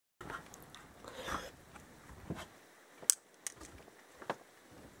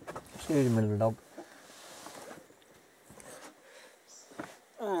Excuse me, dog.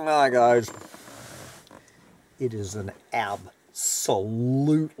 Hi, guys. It is an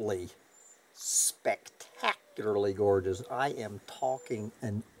absolutely spectacularly gorgeous. I am talking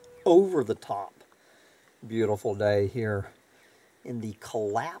an over-the-top beautiful day here in the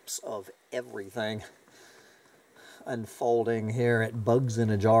collapse of everything unfolding here at Bugs in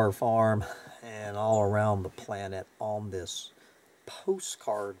a Jar Farm and all around the planet on this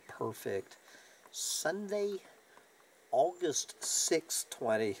postcard perfect Sunday, August 6,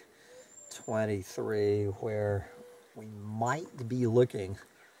 2023, where we might be looking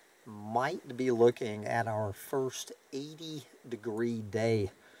at our first 80-degree day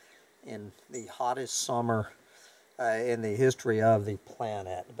in the hottest summer in the history of the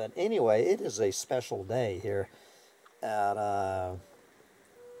planet. But anyway, it is a special day here at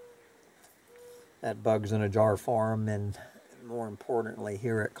Bugs in a Jar Farm, and more importantly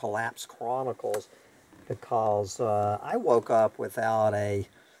here at Collapse Chronicles, because I woke up without a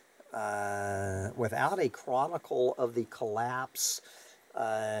Chronicle of the Collapse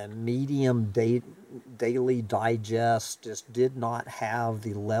medium daily digest. Just did not have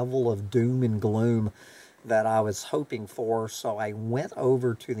the level of doom and gloom that I was hoping for, so I went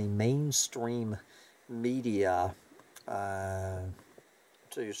over to the mainstream media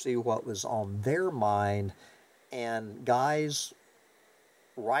to see what was on their mind. And guys,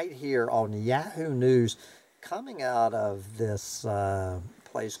 right here on Yahoo News, coming out of this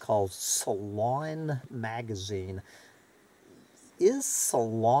place called Salon magazine. Is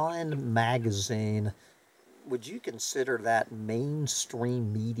Salon magazine, would you consider that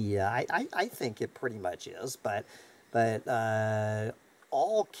mainstream media? I think it pretty much is, but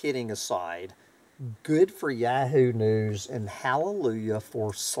all kidding aside, good for Yahoo News and hallelujah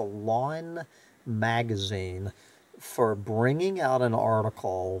for Salon magazine for bringing out an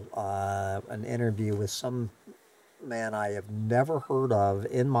article, an interview with some man I have never heard of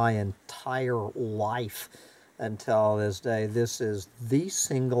in my entire life until this day. This is the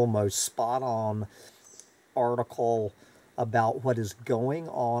single most spot-on article about what is going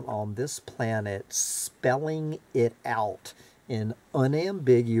on this planet, spelling it out in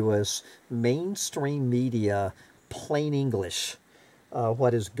unambiguous mainstream media, plain English,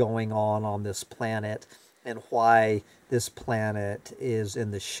 what is going on this planet and why this planet is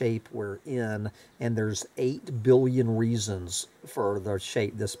in the shape we're in. And there's 8 billion reasons for the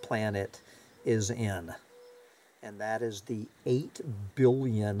shape this planet is in. And that is the 8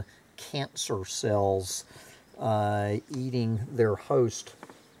 billion cancer cells eating their host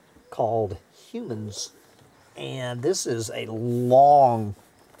called humans. And this is a long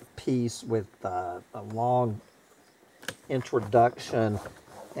piece with a long introduction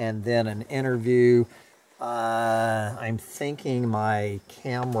and then an interview. I'm thinking my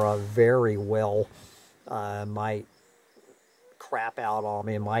camera very well might crap out on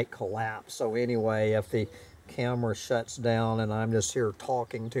me, might collapse. So anyway, if the camera shuts down and I'm just here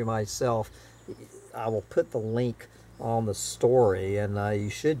talking to myself, I will put the link on the story, and you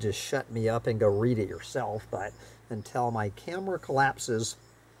should just shut me up and go read it yourself. But until my camera collapses,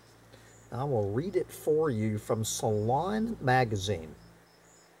 I will read it for you from Salon magazine.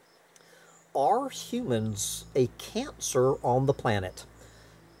 Are humans a cancer on the planet?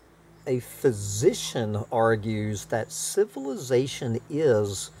 A physician argues that civilization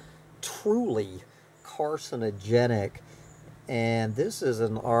is truly carcinogenic. And this is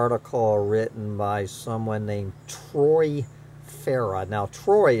an article written by someone named Troy Farah. Now,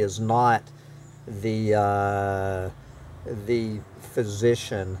 Troy is not the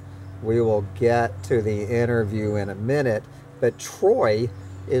physician. We will get to the interview in a minute, but Troy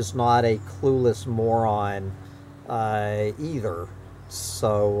is not a clueless moron either.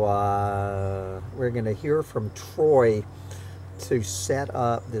 So we're going to hear from Troy to set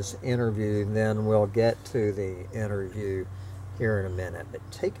up this interview, and then we'll get to the interview here in a minute. But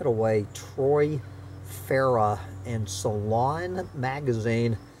take it away, Troy Farah and Salon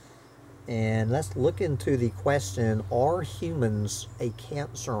magazine, and let's look into the question, are humans a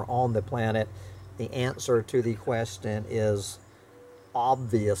cancer on the planet? The answer to the question is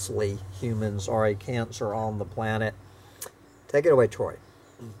obviously humans are a cancer on the planet. Take it away, Troy.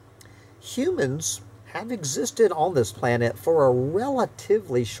 Humans have existed on this planet for a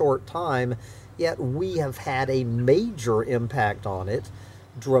relatively short time, yet we have had a major impact on it,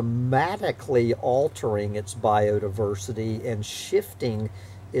 dramatically altering its biodiversity and shifting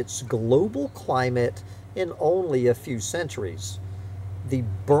its global climate in only a few centuries. The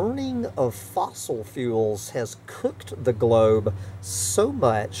burning of fossil fuels has cooked the globe so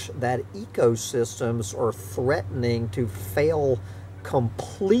much that ecosystems are threatening to fail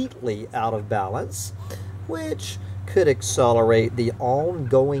completely out of balance, which could accelerate the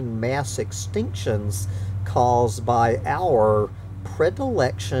ongoing mass extinctions caused by our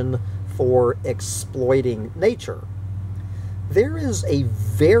predilection for exploiting nature. There is a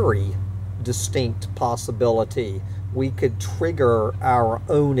very distinct possibility we could trigger our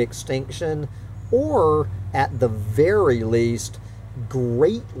own extinction, or at the very least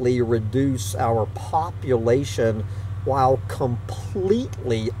greatly reduce our population while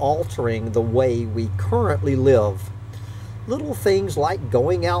completely altering the way we currently live. Little things like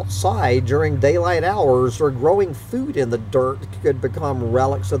going outside during daylight hours or growing food in the dirt could become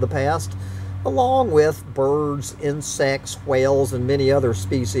relics of the past, along with birds, insects, whales, and many other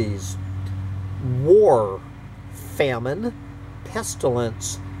species. War, famine,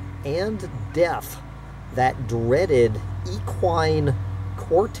 pestilence, and death, that dreaded equine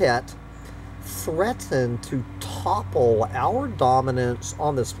quartet, threaten to topple our dominance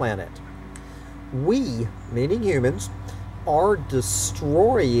on this planet. We, meaning humans, are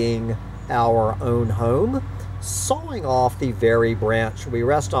destroying our own home, sawing off the very branch we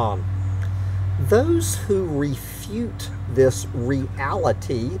rest on. Those who refute this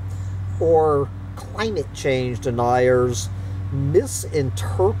reality, or climate change deniers,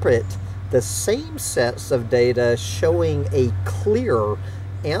 misinterpret the same sets of data showing a clear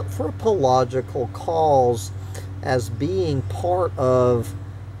anthropological cause as being part of,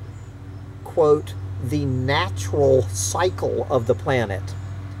 quote, the natural cycle of the planet.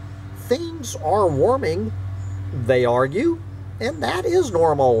 Things are warming, they argue, and that is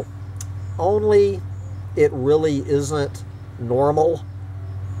normal. Only it really isn't normal.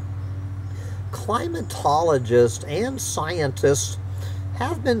 Climatologists and scientists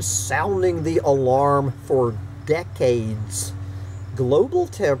have been sounding the alarm for decades. Global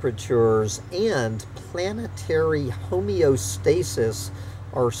temperatures and planetary homeostasis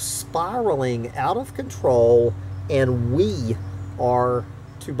are spiraling out of control, and we are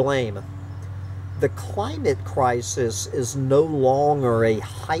to blame. The climate crisis is no longer a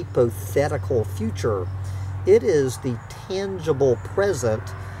hypothetical future. It is the tangible present,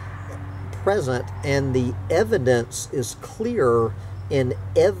 and the evidence is clear in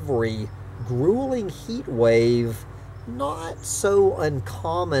every grueling heat wave, not so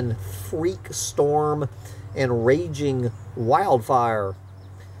uncommon freak storm, and raging wildfire.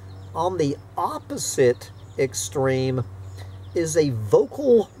 On the opposite extreme is a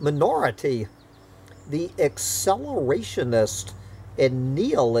vocal minority, the accelerationist and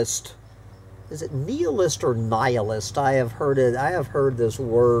nihilist. Is it nihilist or nihilist? I have heard this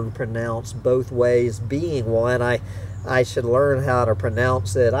word pronounced both ways. Being one, I should learn how to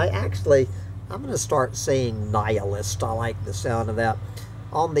pronounce it. I'm going to start saying nihilist. I like the sound of that.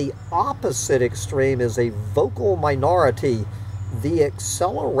 On the opposite extreme is a vocal minority, the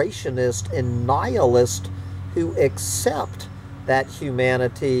accelerationist and nihilist, who accept that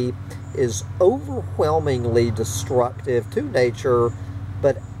humanity is overwhelmingly destructive to nature,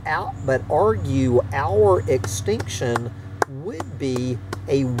 but argue our extinction would be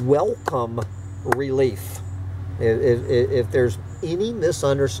a welcome relief. If there's any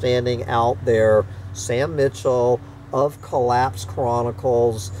misunderstanding out there, Sam Mitchell of Collapse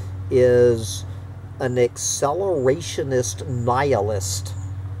Chronicles is an accelerationist nihilist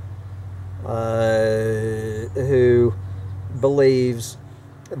who believes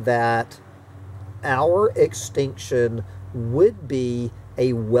that our extinction would be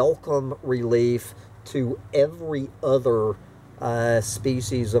a welcome relief to every other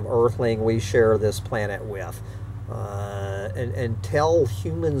species of earthling we share this planet with. Until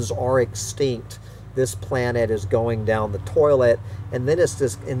humans are extinct, this planet is going down the toilet, and then it's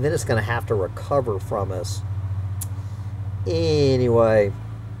going to have to recover from us. Anyway,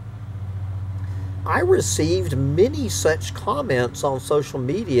 I received many such comments on social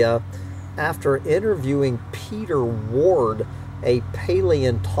media after interviewing Peter Ward, a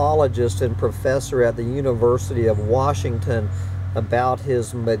paleontologist and professor at the University of Washington, about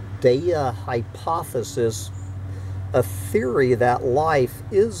his Medea hypothesis, a theory that life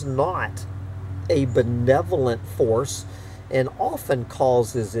is not a benevolent force and often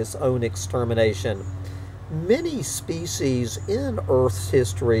causes its own extermination. Many species in Earth's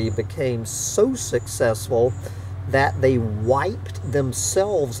history became so successful that they wiped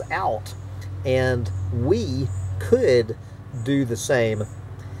themselves out, and we could do the same.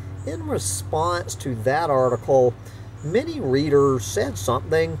 In response to that article, many readers said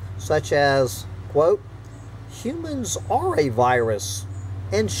something such as, quote, "Humans are a virus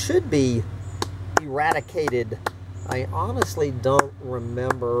and should be eradicated." I honestly don't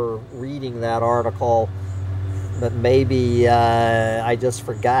remember reading that article. but maybe I just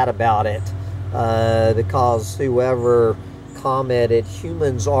forgot about it because whoever commented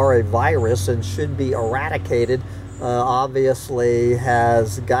humans are a virus and should be eradicated obviously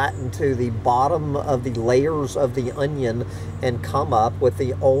has gotten to the bottom of the layers of the onion and come up with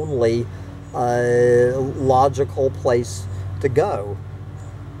the only logical place to go.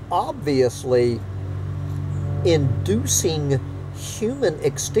 Obviously, inducing human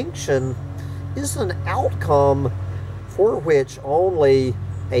extinction is an outcome for which only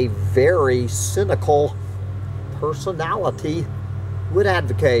a very cynical personality would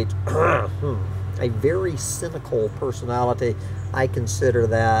advocate. A very cynical personality. I consider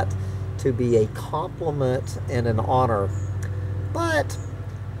that to be a compliment and an honor. But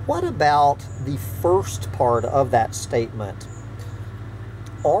what about the first part of that statement?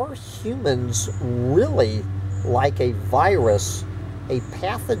 Are humans really like a virus, a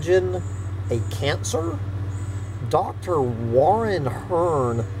pathogen, a cancer? Dr. Warren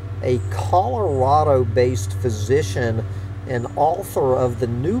Hern, a Colorado-based physician and author of the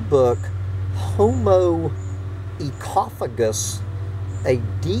new book, Homo Ecophagus, a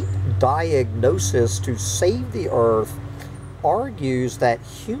deep diagnosis to save the earth, argues that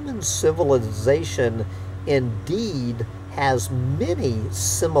human civilization indeed has many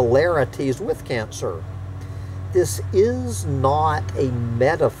similarities with cancer. This is not a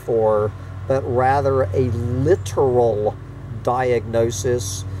metaphor, but rather a literal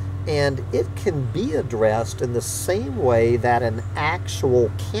diagnosis, and it can be addressed in the same way that an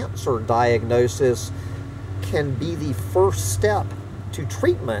actual cancer diagnosis can be the first step to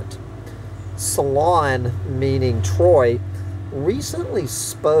treatment. Salon, meaning Troy, recently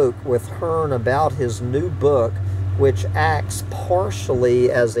spoke with Hern about his new book, which acts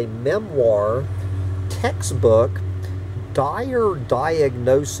partially as a memoir, textbook, dire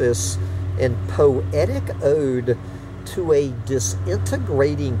diagnosis, and poetic ode to a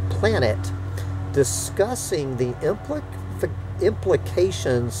disintegrating planet, discussing the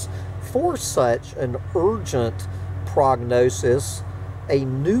implications for such an urgent prognosis, a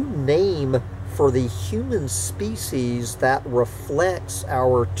new name for the human species that reflects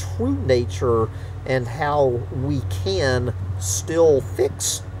our true nature, and how we can still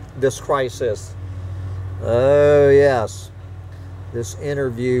fix this crisis. Oh yes, this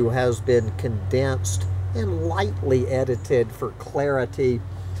interview has been condensed and lightly edited for clarity,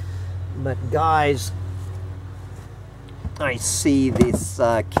 but guys, I see this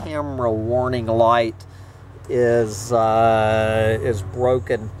camera warning light is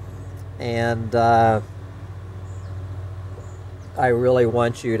broken, and I really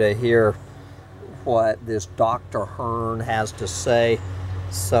want you to hear what this Dr. Hern has to say.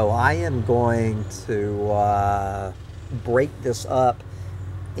 So I am going to break this up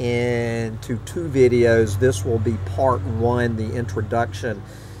into two videos. This will be part one, the introduction,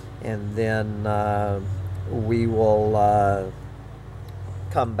 and then we will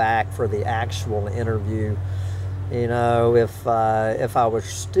come back for the actual interview. You know, if I was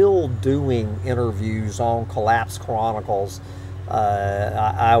still doing interviews on Collapse Chronicles,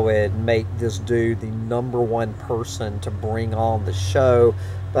 I would make this dude the #1 person to bring on the show.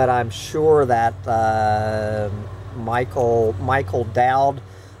 But I'm sure that Michael Dowd,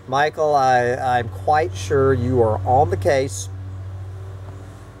 Michael, I'm quite sure you are on the case,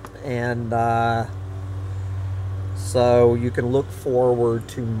 and so you can look forward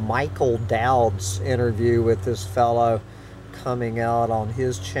to Michael Dowd's interview with this fellow coming out on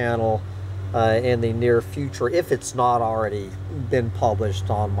his channel in the near future, if it's not already been published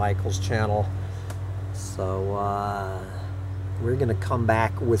on Michael's channel. So we're going to come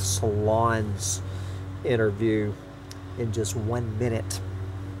back with Salon's interview in just 1 minute.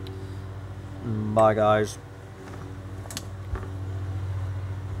 Bye, guys.